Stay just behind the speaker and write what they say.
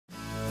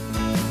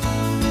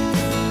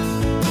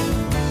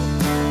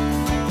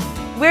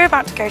We're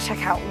about to go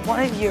check out one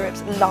of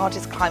Europe's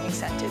largest climbing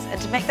centres,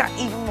 and to make that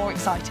even more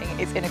exciting,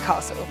 it's in a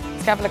castle.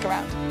 Let's go have a look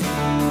around.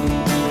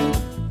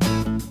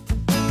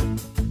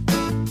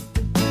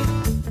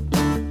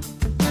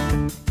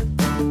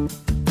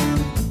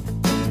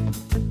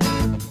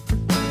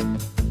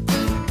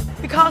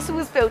 The castle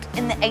was built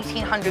in the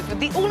 1800s with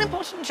the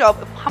all-important job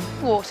of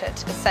pumping water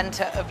to the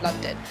centre of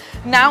London.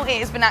 Now it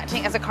has been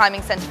acting as a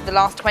climbing centre for the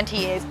last 20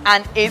 years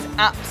and is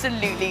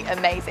absolutely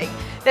amazing.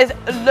 There's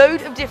a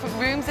load of different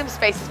rooms and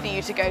spaces for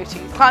you to go to.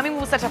 Climbing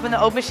walls set up in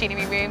the old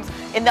machinery rooms,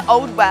 in the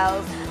old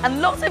wells,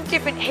 and lots of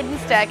different hidden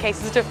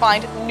staircases to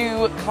find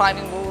new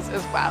climbing walls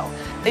as well.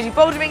 They do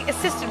bouldering,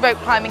 assisted rope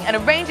climbing, and a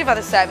range of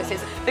other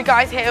services. The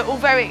guys here are all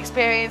very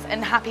experienced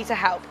and happy to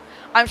help.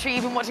 I'm sure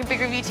you've been watching Big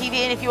Review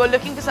TV, and if you are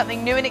looking for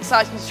something new and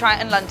exciting to try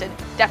in London,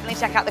 definitely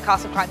check out the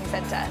Castle Climbing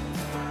Centre.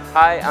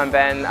 Hi, I'm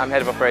Ben. I'm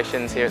Head of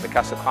Operations here at the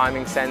Castle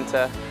Climbing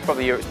Centre.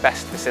 Probably Europe's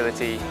best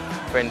facility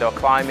for indoor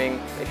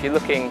climbing. If you're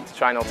looking to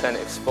try an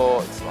alternative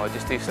sport or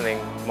just do something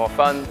more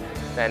fun,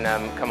 then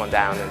come on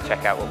down and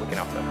check out what we can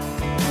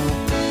offer.